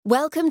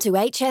Welcome to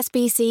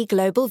HSBC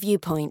Global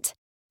Viewpoint,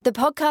 the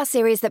podcast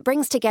series that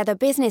brings together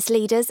business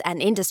leaders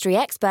and industry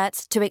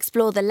experts to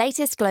explore the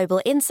latest global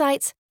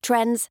insights,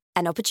 trends,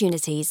 and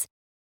opportunities.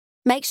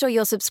 Make sure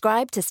you're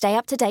subscribed to stay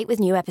up to date with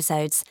new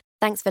episodes.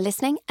 Thanks for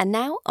listening, and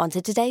now on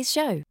to today's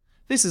show.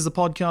 This is a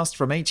podcast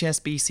from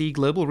HSBC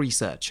Global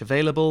Research,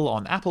 available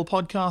on Apple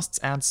Podcasts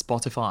and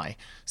Spotify.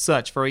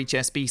 Search for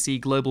HSBC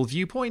Global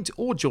Viewpoint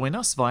or join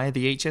us via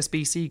the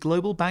HSBC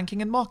Global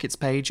Banking and Markets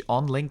page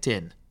on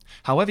LinkedIn.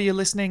 However you're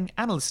listening,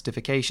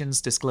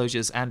 analystifications,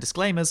 disclosures, and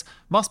disclaimers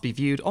must be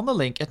viewed on the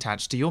link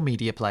attached to your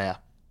media player.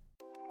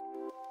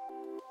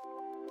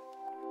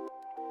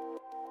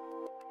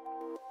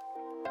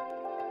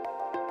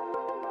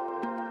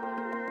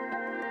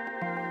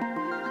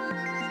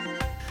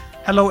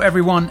 Hello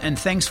everyone, and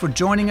thanks for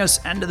joining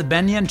us under the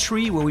banyan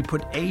tree, where we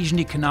put Asian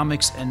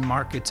economics and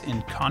markets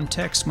in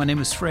context. My name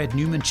is Fred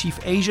Newman, Chief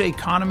Asia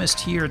Economist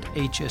here at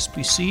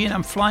HSBC, and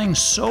I'm flying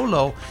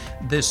solo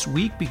this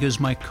week because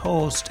my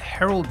co-host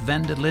Harold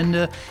van der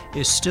Linde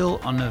is still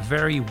on a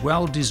very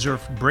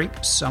well-deserved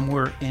break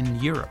somewhere in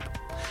Europe.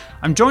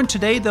 I'm joined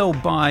today, though,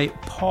 by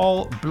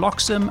Paul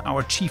Bloxham,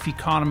 our Chief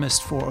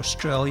Economist for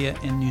Australia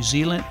and New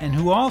Zealand, and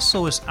who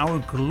also is our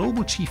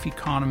Global Chief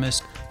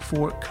Economist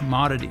for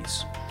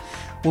Commodities.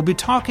 We'll be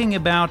talking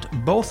about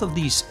both of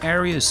these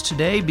areas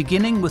today,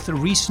 beginning with the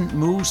recent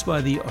moves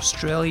by the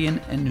Australian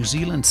and New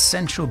Zealand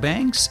central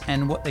banks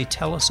and what they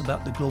tell us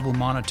about the global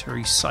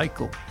monetary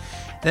cycle.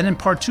 Then in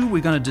part two,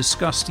 we're going to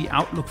discuss the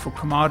outlook for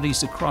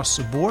commodities across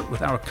the board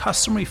with our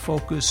customary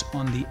focus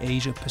on the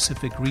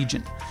Asia-Pacific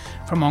region.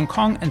 From Hong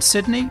Kong and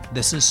Sydney,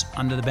 this is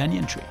Under the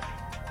Banyan Tree.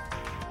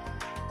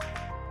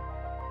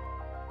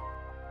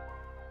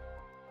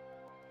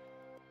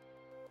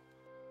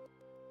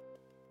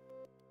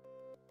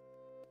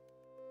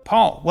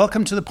 Paul,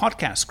 welcome to the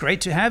podcast.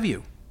 Great to have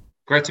you.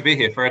 Great to be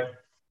here, Fred.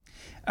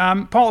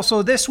 Paul,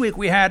 so this week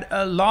we had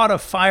a lot of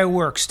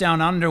fireworks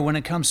down under when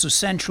it comes to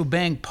central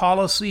bank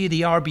policy.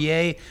 The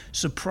RBA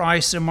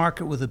surprised the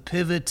market with a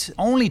pivot,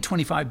 only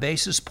 25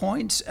 basis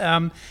points.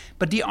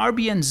 But the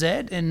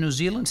RBNZ in New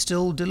Zealand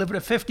still delivered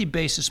a 50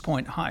 basis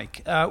point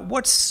hike.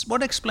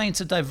 What explains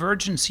the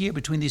divergence here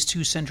between these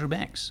two central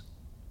banks?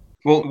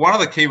 Well, one of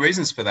the key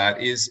reasons for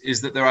that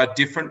is that there are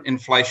different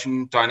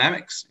inflation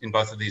dynamics in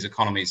both of these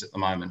economies at the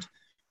moment.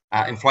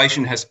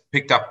 Inflation has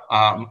picked up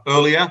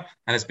earlier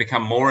and has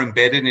become more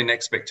embedded in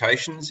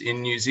expectations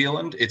in New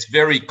Zealand. It's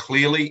very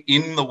clearly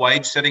in the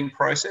wage setting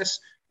process,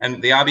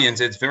 and the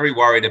RBNZ is very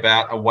worried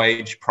about a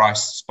wage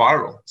price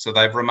spiral. So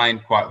they've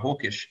remained quite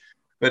hawkish.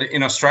 But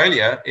in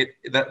Australia,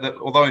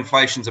 although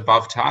inflation's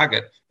above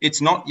target,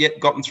 it's not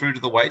yet gotten through to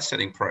the wage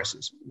setting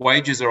process.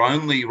 Wages are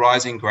only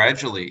rising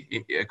gradually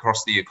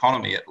across the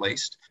economy, at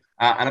least.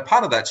 And a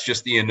part of that's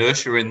just the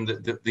inertia in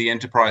the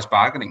enterprise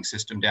bargaining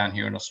system down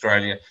here in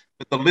Australia.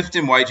 But the lift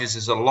in wages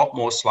is a lot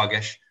more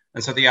sluggish.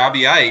 And so the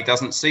RBA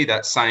doesn't see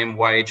that same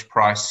wage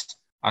price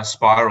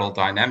spiral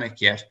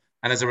dynamic yet.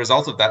 And as a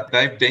result of that,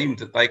 they've deemed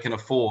that they can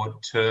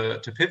afford to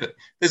pivot.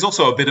 There's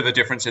also a bit of a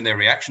difference in their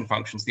reaction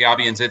functions. The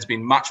RBNZ's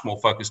been much more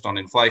focused on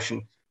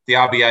inflation. The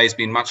RBA has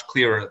been much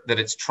clearer that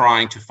it's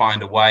trying to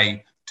find a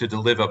way to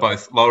deliver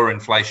both lower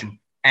inflation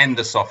and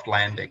a soft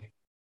landing.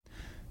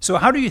 So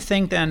how do you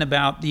think then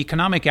about the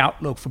economic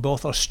outlook for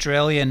both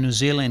Australia and New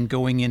Zealand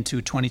going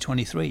into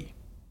 2023?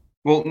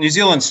 Well, New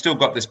Zealand's still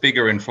got this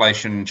bigger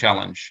inflation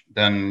challenge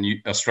than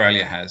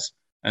Australia has.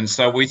 And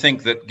so we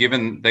think that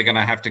given they're going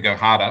to have to go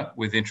harder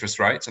with interest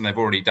rates, and they've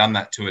already done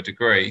that to a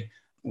degree,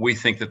 we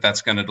think that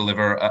that's going to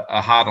deliver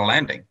a harder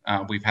landing.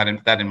 We've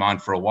had that in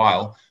mind for a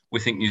while.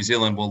 We think New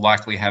Zealand will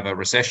likely have a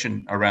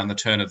recession around the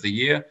turn of the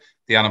year.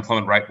 The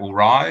unemployment rate will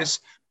rise.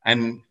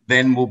 And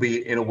then we'll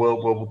be in a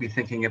world where we'll be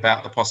thinking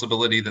about the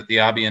possibility that the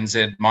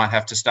RBNZ might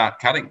have to start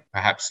cutting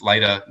perhaps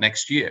later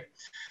next year.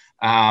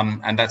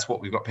 And that's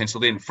what we've got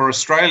penciled in. For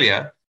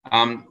Australia,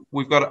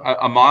 we've got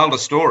a milder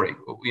story.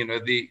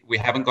 We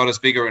haven't got as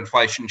big an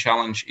inflation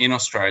challenge in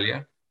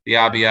Australia. The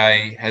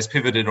RBA has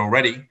pivoted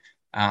already,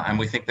 and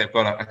we think they've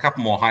got a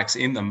couple more hikes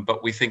in them.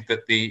 But we think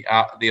that the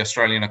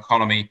Australian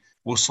economy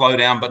will slow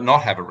down but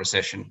not have a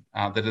recession,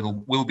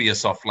 that will be a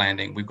soft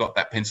landing. We've got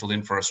that penciled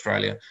in for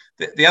Australia.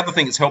 The other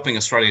thing that's helping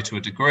Australia to a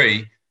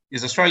degree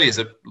is Australia is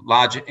a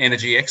large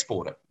energy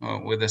exporter.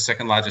 We're the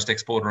second largest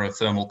exporter of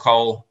thermal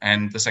coal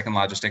and the second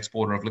largest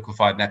exporter of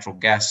liquefied natural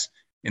gas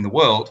in the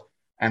world.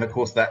 And of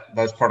course,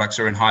 those products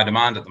are in high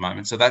demand at the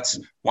moment. So that's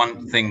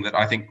one thing that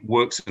I think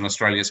works in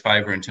Australia's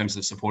favour in terms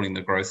of supporting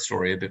the growth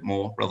story a bit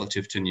more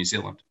relative to New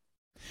Zealand.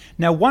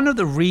 Now, one of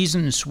the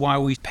reasons why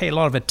we pay a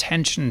lot of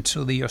attention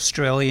to the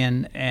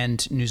Australian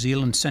and New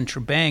Zealand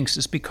central banks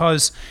is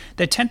because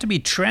they tend to be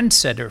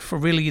trendsetter for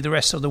really the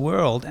rest of the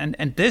world. And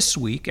this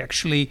week,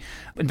 actually,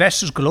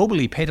 investors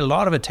globally paid a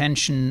lot of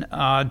attention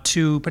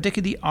to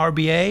particularly the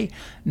RBA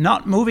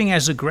not moving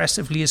as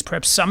aggressively as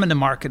perhaps some in the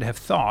market have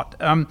thought.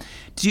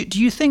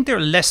 Do you think there are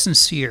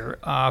lessons here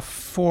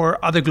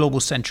for other global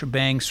central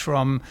banks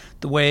from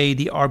the way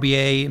the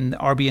RBA and the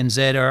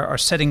RBNZ are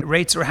setting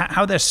rates, or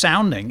how they're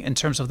sounding in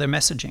terms of their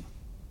messaging?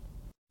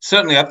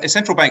 Certainly,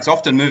 central banks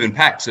often move in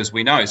packs, as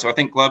we know. So I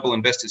think global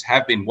investors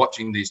have been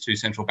watching these two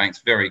central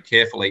banks very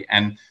carefully.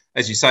 And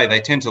as you say,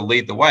 they tend to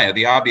lead the way.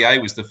 The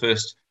RBA was the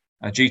first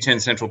G10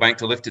 central bank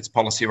to lift its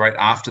policy rate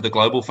after the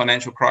global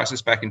financial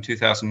crisis back in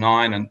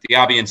 2009. And the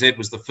RBNZ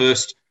was the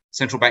first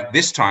central bank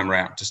this time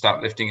round to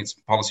start lifting its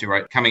policy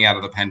rate coming out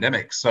of the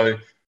pandemic. So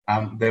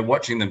they're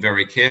watching them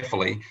very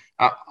carefully.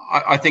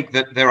 I think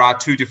that there are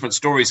two different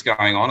stories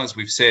going on, as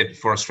we've said,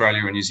 for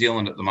Australia and New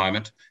Zealand at the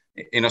moment.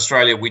 In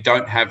Australia, we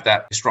don't have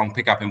that strong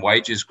pickup in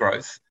wages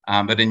growth,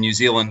 but in New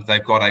Zealand,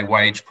 they've got a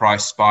wage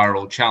price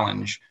spiral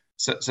challenge.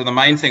 So the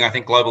main thing I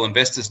think global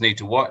investors need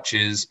to watch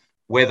is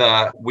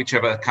whether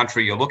whichever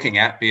country you're looking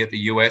at, be it the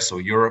US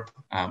or Europe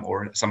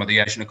or some of the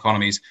Asian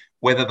economies,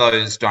 whether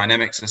those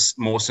dynamics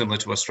are more similar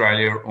to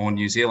Australia or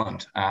New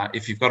Zealand.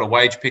 If you've got a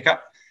wage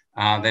pickup,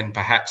 then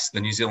perhaps the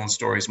New Zealand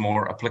story is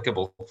more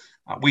applicable.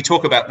 We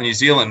talk about the New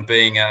Zealand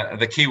being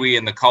the Kiwi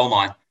in the coal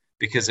mine,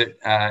 because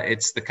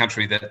it's the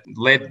country that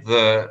led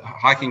the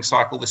hiking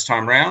cycle this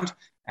time round.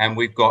 And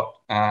we've got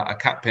a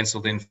cut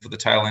penciled in for the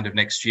tail end of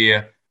next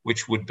year,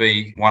 which would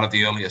be one of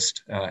the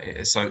earliest.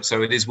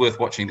 So it is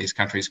worth watching these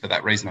countries for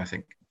that reason, I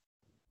think.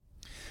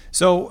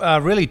 So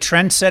really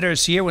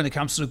trendsetters here when it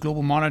comes to the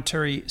global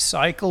monetary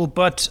cycle.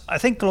 But I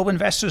think global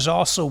investors are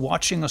also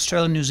watching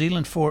Australia and New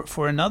Zealand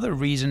for another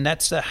reason.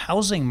 That's the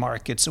housing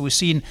market. So we've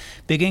seen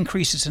big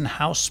increases in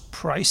house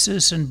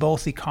prices in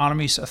both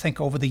economies, I think,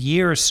 over the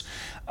years.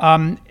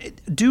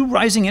 Do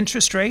rising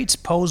interest rates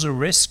pose a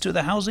risk to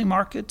the housing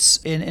markets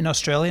in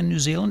Australia and New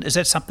Zealand? Is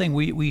that something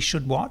we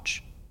should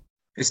watch?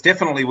 It's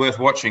definitely worth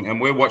watching, and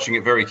we're watching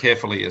it very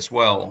carefully as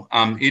well.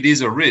 It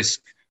is a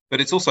risk, but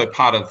it's also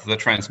part of the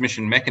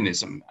transmission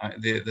mechanism.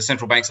 The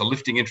central banks are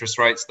lifting interest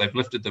rates. They've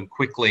lifted them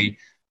quickly,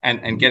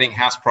 and getting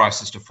house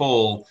prices to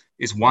fall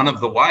is one of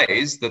the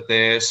ways that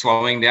they're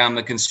slowing down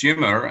the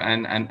consumer,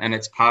 and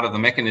it's part of the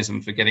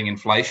mechanism for getting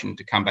inflation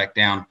to come back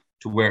down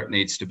to where it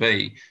needs to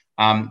be.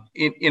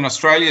 In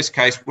Australia's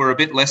case, we're a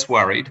bit less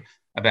worried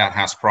about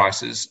house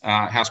prices.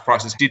 House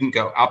prices didn't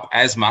go up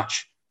as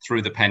much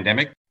through the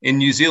pandemic. In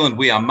New Zealand,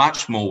 we are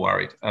much more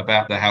worried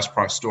about the house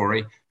price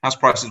story. House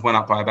prices went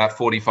up by about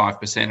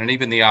 45%, and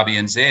even the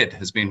RBNZ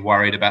has been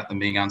worried about them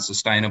being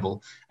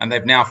unsustainable. And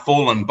they've now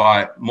fallen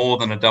by more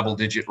than a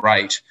double-digit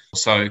rate.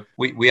 So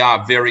we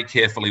are very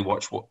carefully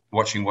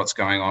watching what's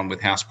going on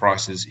with house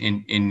prices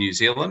in New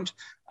Zealand,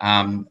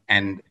 and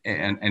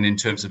in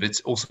terms of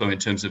its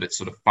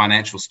sort of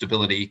financial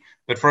stability.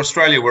 But for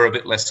Australia, we're a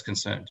bit less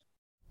concerned.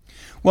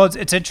 Well,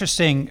 it's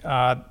interesting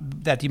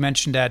that you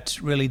mentioned that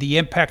really the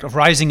impact of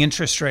rising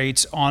interest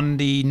rates on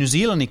the New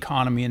Zealand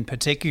economy in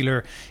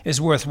particular is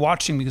worth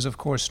watching because, of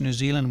course, New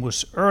Zealand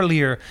was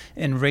earlier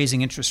in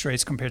raising interest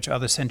rates compared to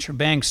other central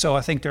banks. So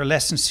I think there are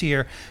lessons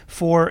here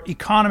for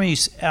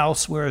economies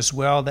elsewhere as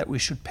well that we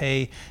should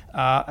pay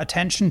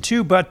attention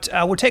to. But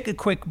we'll take a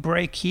quick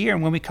break here.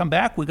 And when we come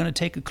back, we're going to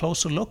take a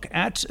closer look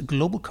at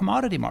global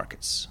commodity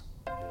markets.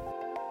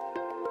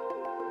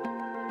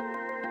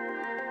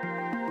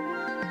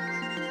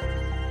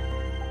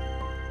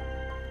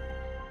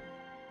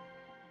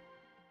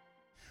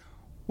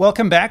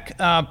 Welcome back,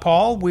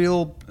 Paul.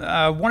 We'll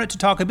wanted to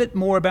talk a bit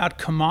more about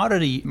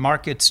commodity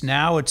markets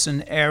now. It's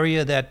an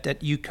area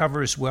that you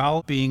cover as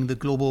well, being the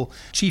global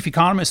chief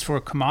economist for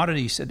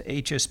commodities at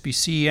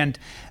HSBC. And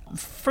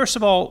first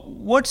of all,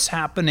 what's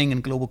happening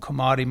in global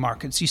commodity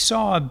markets? You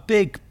saw a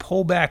big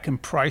pullback in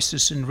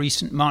prices in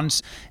recent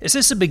months. Is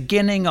this the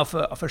beginning of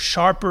a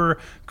sharper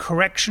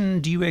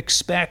correction, do you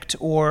expect,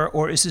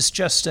 or is this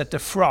just that the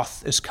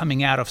froth is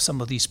coming out of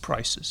some of these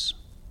prices?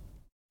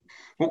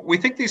 Well, we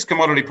think these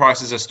commodity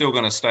prices are still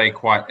going to stay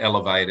quite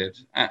elevated.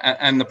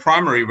 And the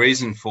primary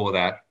reason for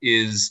that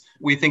is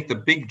we think the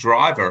big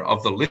driver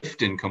of the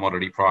lift in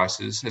commodity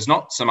prices has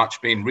not so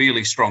much been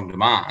really strong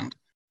demand,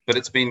 but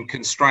it's been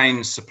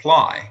constrained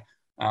supply.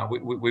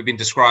 We've been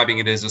describing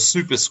it as a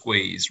super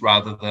squeeze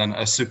rather than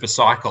a super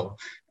cycle.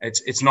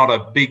 It's not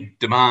a big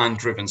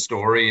demand-driven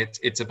story.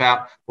 It's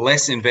about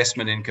less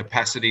investment in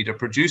capacity to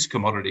produce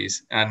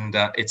commodities, and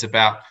it's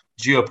about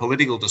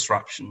geopolitical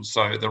disruption.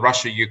 So the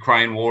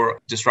Russia-Ukraine war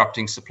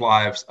disrupting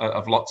supply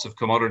of lots of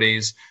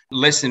commodities,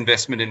 less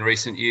investment in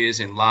recent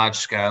years in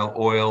large-scale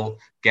oil,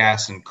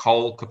 gas, and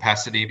coal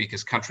capacity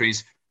because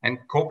countries and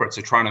corporates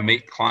are trying to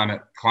meet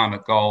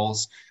climate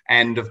goals,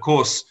 and of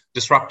course,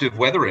 disruptive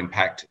weather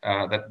impact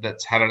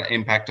that's had an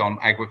impact on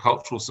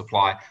agricultural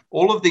supply.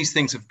 All of these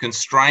things have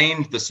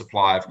constrained the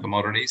supply of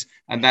commodities,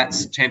 and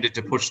that's tended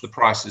to push the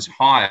prices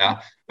higher.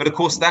 But of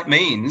course, that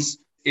means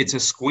it's a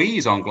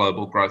squeeze on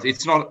global growth.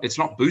 It's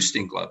not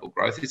boosting global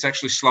growth. It's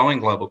actually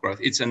slowing global growth.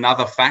 It's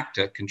another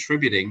factor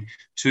contributing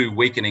to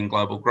weakening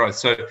global growth.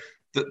 So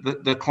the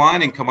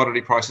decline in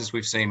commodity prices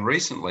we've seen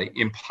recently,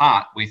 in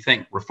part, we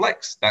think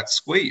reflects that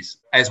squeeze,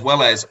 as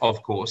well as,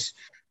 of course,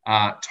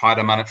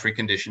 tighter monetary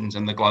conditions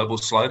and the global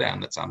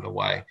slowdown that's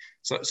underway.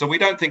 So we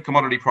don't think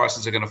commodity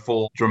prices are going to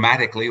fall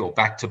dramatically or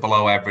back to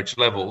below average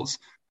levels,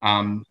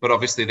 but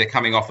obviously they're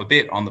coming off a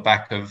bit on the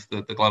back of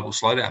the global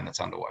slowdown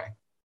that's underway.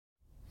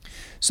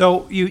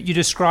 So you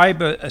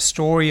describe a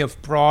story of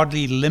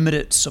broadly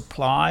limited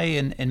supply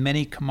in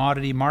many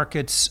commodity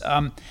markets.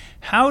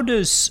 How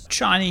does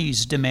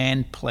Chinese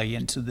demand play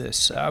into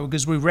this?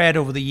 Because we read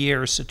over the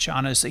years that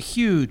China is a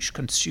huge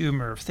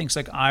consumer of things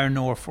like iron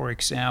ore, for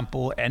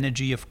example,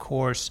 energy, of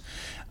course.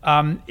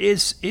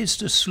 Is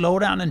the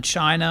slowdown in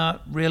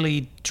China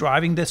really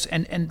driving this?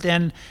 And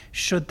then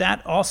should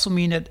that also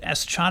mean that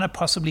as China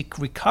possibly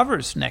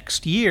recovers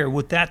next year,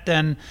 would that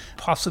then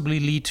possibly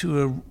lead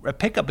to a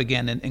pickup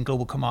again in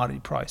global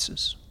commodity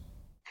prices?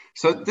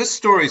 So this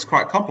story is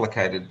quite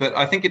complicated, but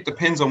I think it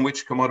depends on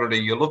which commodity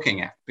you're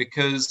looking at,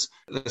 because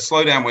the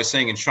slowdown we're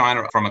seeing in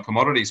China from a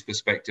commodities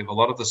perspective, a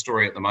lot of the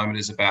story at the moment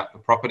is about the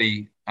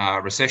property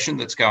recession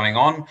that's going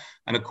on.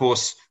 And of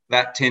course,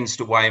 that tends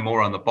to weigh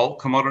more on the bulk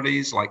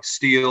commodities like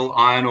steel,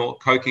 iron ore,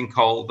 coking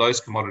coal.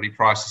 Those commodity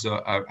prices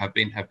have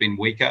been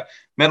weaker.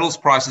 Metals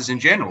prices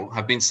in general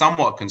have been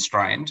somewhat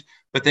constrained.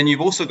 But then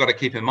you've also got to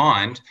keep in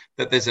mind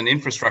that there's an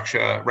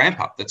infrastructure ramp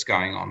up that's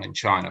going on in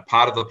China.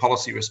 Part of the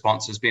policy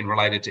response has been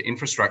related to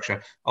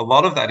infrastructure. A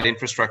lot of that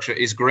infrastructure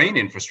is green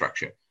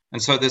infrastructure.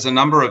 And so there's a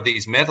number of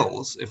these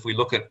metals, if we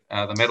look at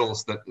the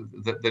metals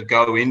that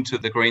go into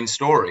the green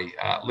story,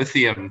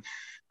 lithium,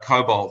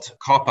 cobalt,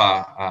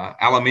 copper,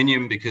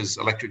 aluminium, because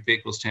electric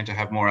vehicles tend to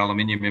have more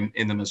aluminium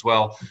in them as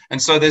well.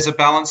 And so there's a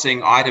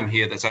balancing item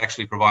here that's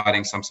actually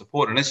providing some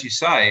support. And as you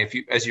say,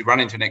 as you run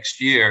into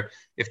next year,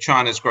 if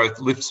China's growth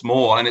lifts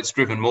more and it's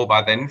driven more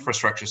by that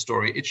infrastructure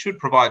story, it should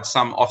provide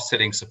some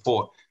offsetting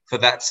support for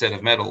that set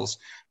of metals.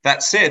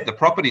 That said, the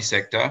property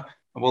sector,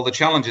 well, the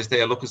challenges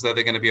there look as though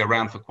they're going to be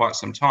around for quite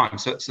some time.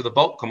 So the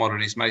bulk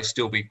commodities may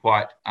still be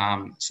quite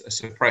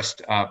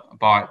suppressed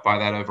by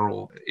that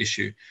overall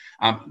issue.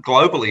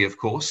 Globally, of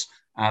course,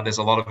 there's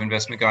a lot of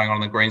investment going on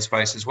in the green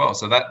space as well.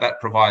 So that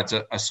provides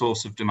a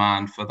source of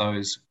demand for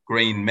those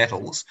green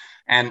metals.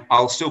 And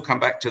I'll still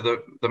come back to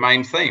the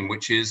main theme,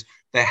 which is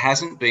there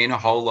hasn't been a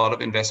whole lot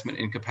of investment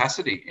in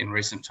capacity in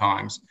recent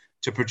times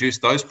to produce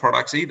those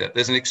products either.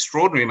 There's an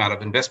extraordinary amount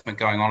of investment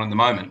going on in the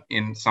moment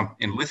in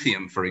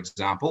lithium, for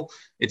example.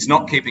 It's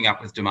not keeping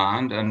up with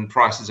demand and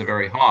prices are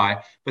very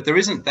high, but there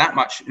isn't that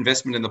much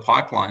investment in the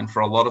pipeline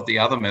for a lot of the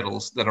other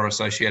metals that are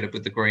associated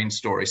with the green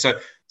story. So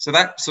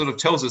that sort of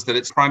tells us that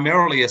it's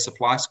primarily a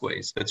supply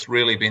squeeze that's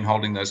really been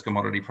holding those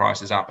commodity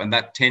prices up, and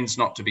that tends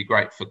not to be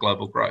great for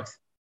global growth.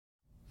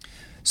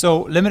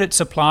 So limited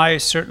supply,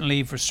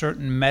 certainly for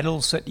certain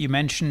metals that you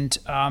mentioned.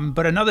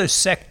 But another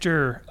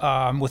sector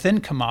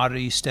within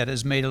commodities that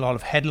has made a lot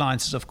of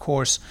headlines is, of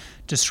course,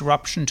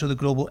 disruption to the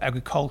global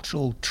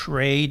agricultural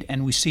trade.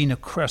 And we've seen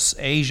across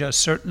Asia,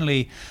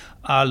 certainly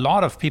a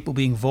lot of people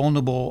being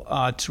vulnerable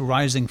to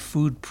rising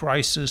food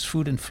prices.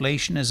 Food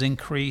inflation has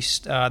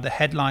increased. The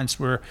headlines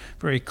were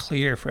very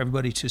clear for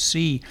everybody to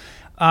see.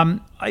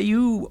 Are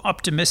you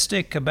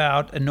optimistic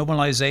about a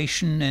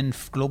normalization in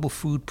global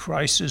food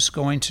prices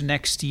going to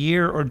next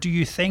year, or do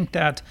you think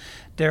that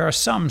there are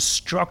some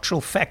structural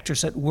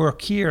factors at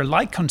work here,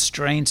 like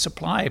constrained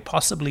supply,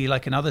 possibly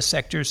like in other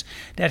sectors,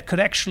 that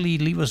could actually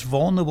leave us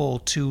vulnerable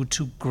to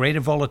greater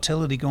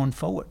volatility going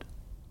forward?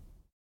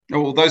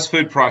 Well, those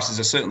food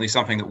prices are certainly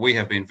something that we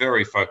have been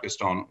very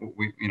focused on.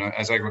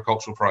 As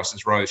agricultural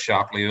prices rose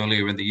sharply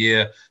earlier in the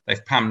year,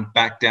 they've come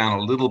back down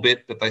a little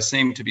bit, but they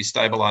seem to be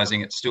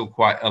stabilizing at still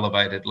quite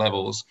elevated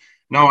levels.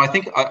 No, I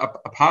think a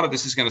part of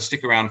this is going to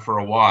stick around for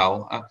a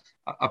while.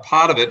 A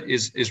part of it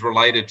is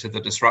related to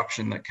the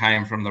disruption that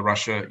came from the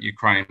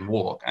Russia-Ukraine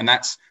war, and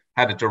that's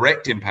had a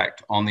direct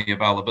impact on the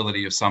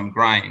availability of some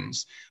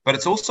grains. But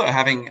it's also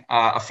having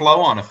a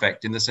flow-on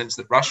effect in the sense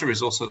that Russia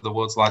is also the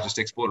world's largest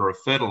exporter of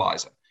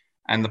fertilizer.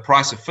 And the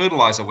price of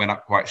fertilizer went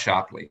up quite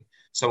sharply.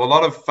 So a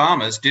lot of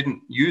farmers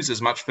didn't use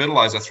as much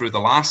fertilizer through the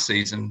last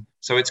season.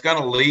 So it's going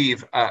to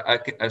leave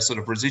a sort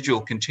of residual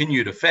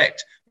continued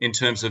effect in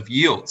terms of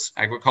yields,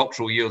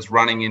 agricultural yields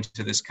running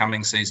into this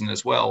coming season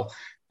as well.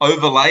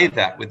 Overlay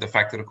that with the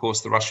fact that, of course,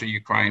 the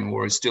Russia-Ukraine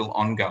war is still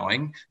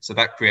ongoing. So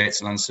that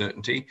creates an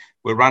uncertainty.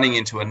 We're running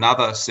into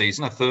another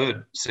season, a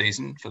third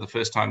season for the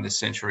first time this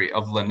century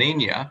of La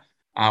Nina,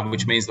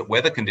 which means that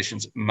weather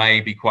conditions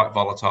may be quite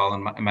volatile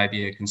and may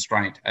be a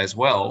constraint as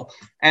well.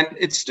 And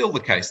it's still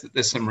the case that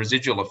there's some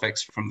residual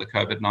effects from the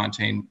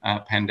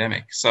COVID-19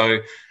 pandemic. So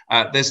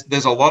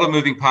there's a lot of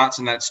moving parts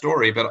in that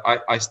story, but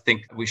I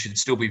think we should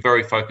still be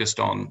very focused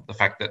on the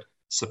fact that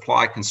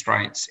supply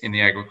constraints in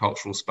the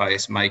agricultural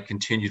space may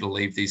continue to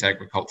leave these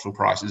agricultural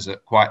prices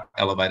at quite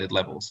elevated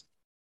levels.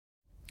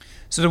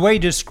 So the way you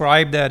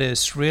describe that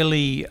is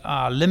really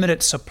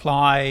limited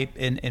supply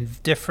in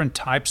different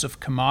types of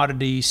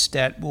commodities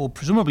that will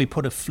presumably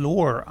put a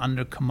floor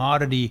under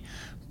commodity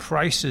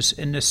prices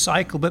in the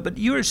cycle. But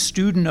you're a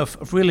student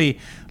of really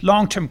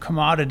long-term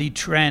commodity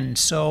trends.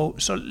 So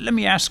let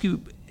me ask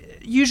you,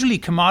 usually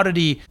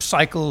commodity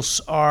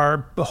cycles are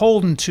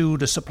beholden to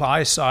the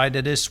supply side.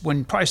 That is,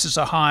 when prices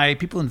are high,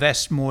 people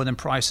invest more than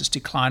prices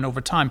decline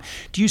over time.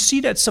 Do you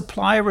see that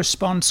supply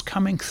response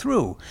coming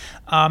through?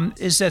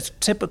 Is that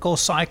typical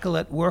cycle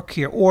at work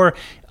here? Or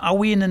are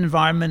we in an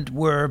environment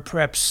where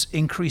perhaps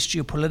increased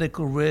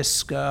geopolitical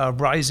risk,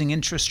 rising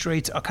interest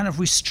rates are kind of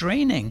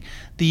restraining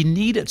the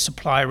needed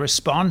supply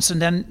response?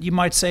 And then you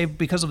might say,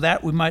 because of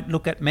that, we might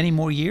look at many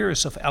more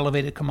years of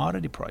elevated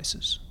commodity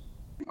prices.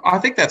 I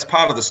think that's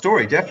part of the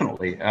story,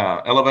 definitely.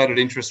 Elevated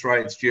interest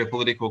rates,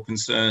 geopolitical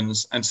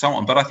concerns, and so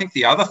on. But I think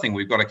the other thing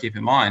we've got to keep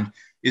in mind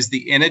is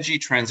the energy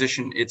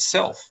transition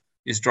itself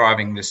is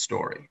driving this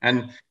story.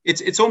 And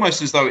it's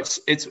almost as though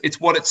it's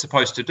what it's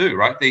supposed to do,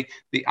 right?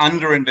 The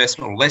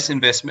underinvestment or less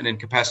investment in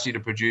capacity to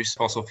produce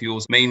fossil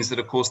fuels means that,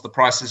 of course, the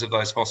prices of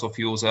those fossil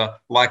fuels are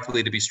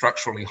likely to be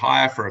structurally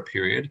higher for a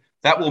period.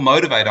 That will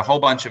motivate a whole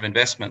bunch of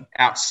investment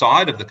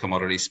outside of the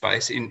commodity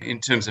space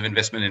in terms of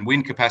investment in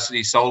wind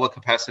capacity, solar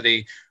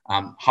capacity.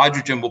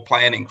 Hydrogen will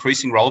play an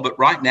increasing role, but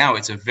right now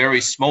it's a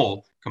very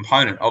small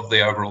component of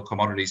the overall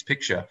commodities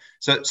picture.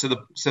 So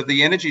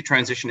the energy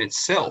transition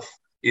itself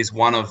is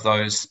one of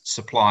those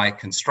supply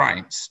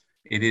constraints.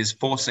 It is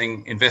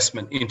forcing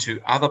investment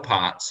into other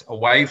parts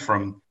away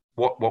from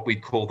what we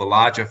call the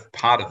larger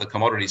part of the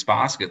commodities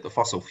basket, the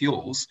fossil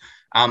fuels.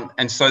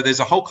 And so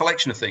there's a whole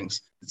collection of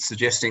things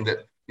suggesting that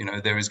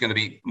there is going to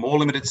be more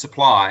limited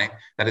supply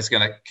that is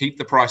going to keep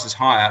the prices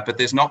higher, but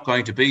there's not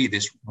going to be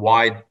this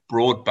wide,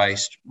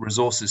 broad-based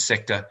resources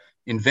sector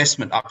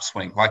investment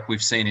upswing like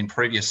we've seen in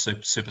previous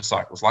super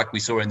cycles, like we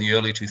saw in the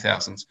early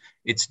 2000s.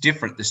 It's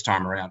different this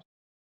time around.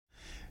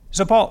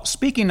 So, Paul,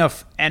 speaking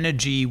of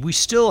energy, we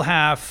still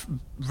have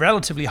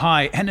relatively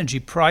high energy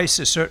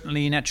prices.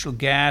 Certainly natural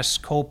gas,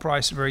 coal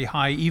prices are very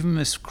high, even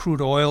as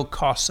crude oil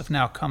costs have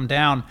now come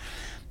down.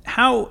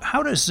 How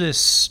does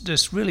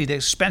this really, the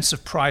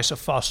expensive price of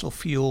fossil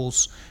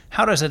fuels,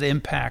 how does it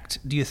impact,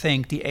 do you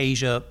think, the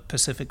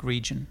Asia-Pacific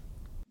region?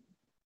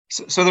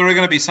 So there are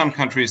going to be some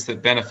countries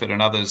that benefit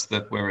and others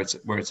that where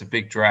it's a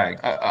big drag.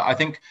 I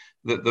think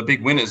the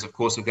big winners, of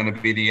course, are going to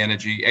be the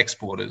energy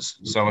exporters.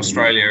 So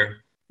Australia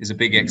is a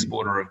big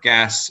exporter of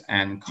gas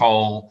and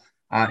coal.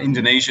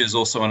 Indonesia is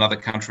also another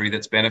country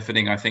that's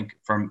benefiting, I think,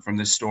 from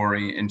this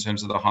story in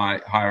terms of the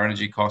higher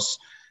energy costs.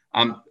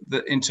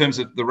 In terms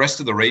of the rest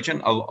of the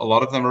region, a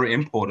lot of them are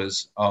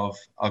importers of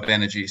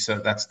energy, so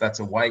that's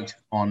a weight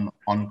on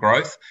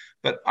growth.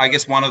 But I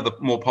guess one of the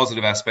more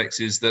positive aspects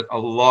is that a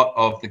lot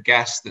of the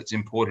gas that's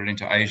imported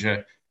into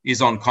Asia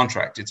is on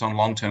contract. It's on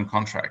long-term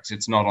contracts.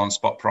 It's not on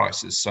spot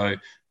prices. So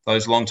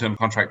those long-term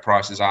contract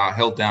prices are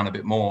held down a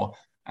bit more.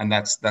 And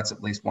that's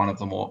at least one of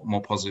the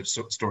more positive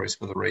stories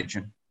for the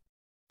region.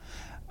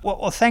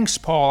 Well, thanks,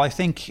 Paul. I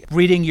think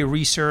reading your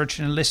research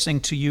and listening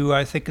to you,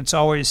 I think it's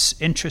always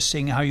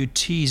interesting how you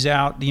tease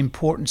out the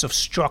importance of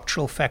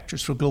structural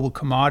factors for global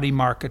commodity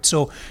markets.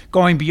 So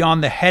going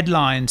beyond the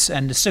headlines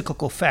and the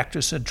cyclical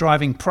factors that are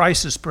driving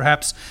prices,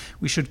 perhaps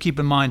we should keep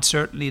in mind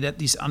certainly that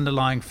these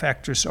underlying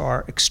factors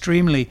are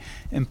extremely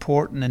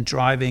important in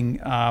driving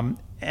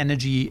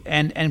energy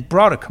and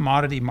broader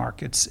commodity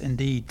markets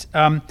indeed.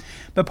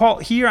 But Paul,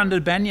 here under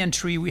the banyan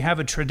tree, we have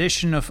a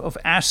tradition of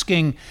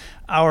asking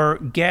our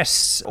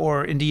guests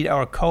or indeed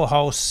our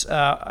co-hosts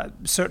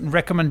certain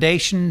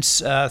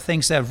recommendations,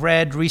 things they've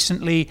read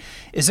recently.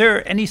 Is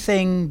there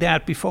anything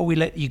that before we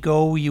let you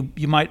go,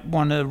 you might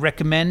want to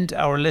recommend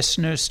our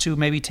listeners to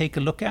maybe take a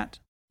look at?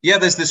 Yeah,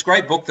 there's this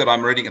great book that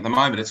I'm reading at the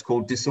moment. It's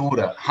called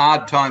Disorder,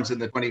 Hard Times in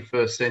the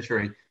 21st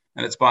Century.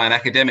 And it's by an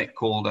academic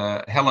called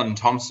Helen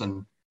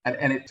Thompson.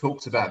 And it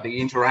talks about the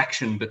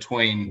interaction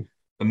between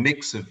the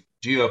mix of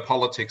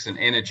geopolitics and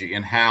energy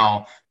and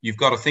how you've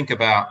got to think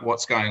about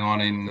what's going on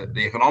in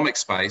the economic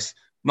space,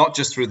 not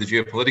just through the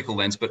geopolitical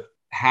lens, but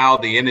how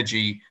the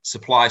energy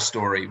supply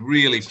story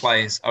really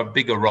plays a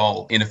bigger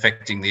role in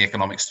affecting the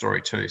economic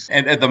story too.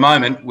 And at the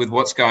moment, with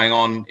what's going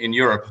on in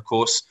Europe, of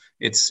course,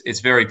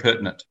 it's very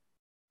pertinent.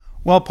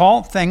 Well,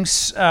 Paul,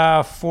 thanks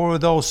for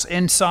those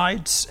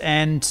insights,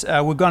 and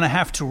we're going to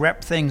have to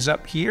wrap things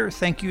up here.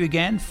 Thank you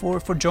again for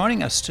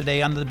joining us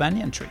today under the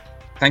banyan tree.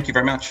 Thank you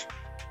very much.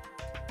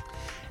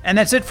 And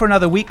that's it for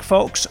another week,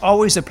 folks.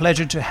 Always a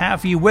pleasure to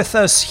have you with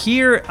us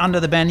here under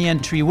the banyan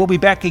tree. We'll be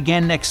back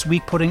again next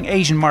week putting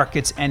Asian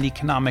markets and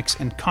economics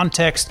in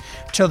context.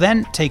 Till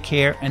then, take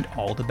care and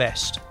all the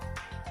best.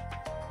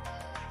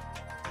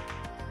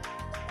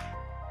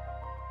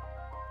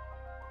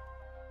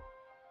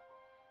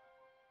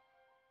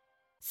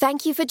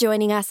 Thank you for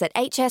joining us at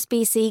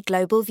HSBC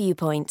Global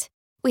Viewpoint.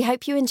 We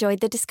hope you enjoyed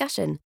the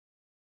discussion.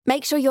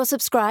 Make sure you're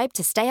subscribed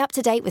to stay up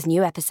to date with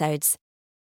new episodes.